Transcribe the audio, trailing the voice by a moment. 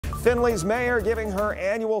Findlay's mayor giving her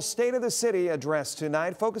annual State of the City address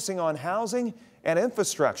tonight, focusing on housing and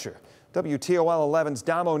infrastructure. WTOL 11's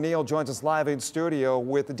Dom O'Neill joins us live in studio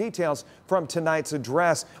with the details from tonight's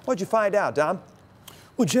address. What'd you find out, Dom?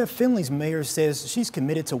 Well, Jeff, Findlay's mayor says she's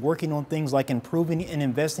committed to working on things like improving and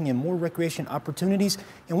investing in more recreation opportunities.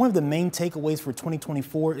 And one of the main takeaways for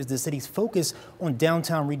 2024 is the city's focus on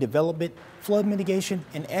downtown redevelopment, flood mitigation,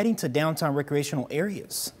 and adding to downtown recreational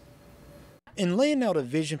areas. In laying out a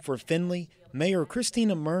vision for Findlay, Mayor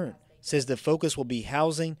Christina Muryn says the focus will be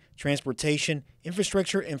housing, transportation,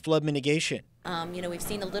 infrastructure, and flood mitigation. We've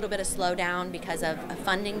seen a little bit of slowdown because of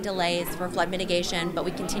funding delays for flood mitigation, but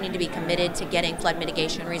we continue to be committed to getting flood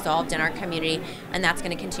mitigation resolved in our community, and that's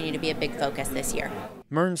going to continue to be a big focus this year.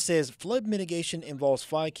 Muryn says flood mitigation involves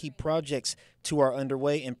 5 key projects. 2 are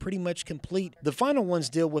underway and pretty much complete. The final ones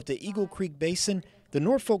deal with the Eagle Creek Basin, the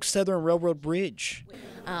Norfolk Southern Railroad Bridge.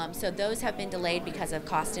 So those have been delayed because of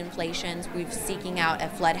cost inflations. We're seeking out a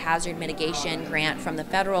flood hazard mitigation grant from the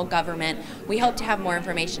federal government. We hope to have more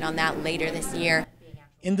information on that later this year.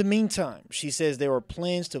 In the meantime, she says there are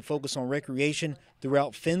plans to focus on recreation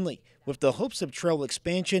throughout Findlay, with the hopes of trail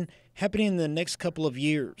expansion happening in the next couple of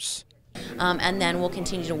years. And then we'll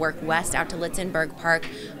continue to work west out to Litzenberg Park,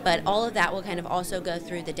 but all of that will kind of also go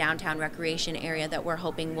through the downtown recreation area that we're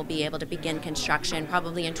hoping will be able to begin construction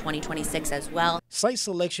probably in 2026 as well. Site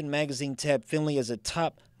Selection magazine tabbed Findlay as a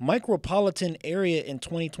top micropolitan area in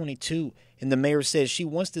 2022, and the mayor says she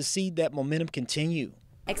wants to see that momentum continue.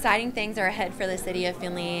 Exciting things are ahead for the city of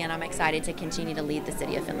Findlay, and I'm excited to continue to lead the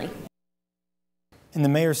city of Findlay. And the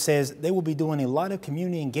mayor says they will be doing a lot of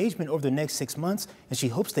community engagement over the next 6 months, and she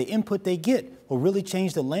hopes the input they get will really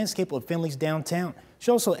change the landscape of Findlay's downtown. She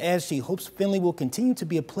also adds she hopes Findlay will continue to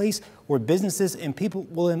be a place where businesses and people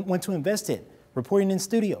will want to invest in. Reporting in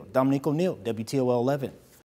studio, Dominique O'Neill, WTOL 11.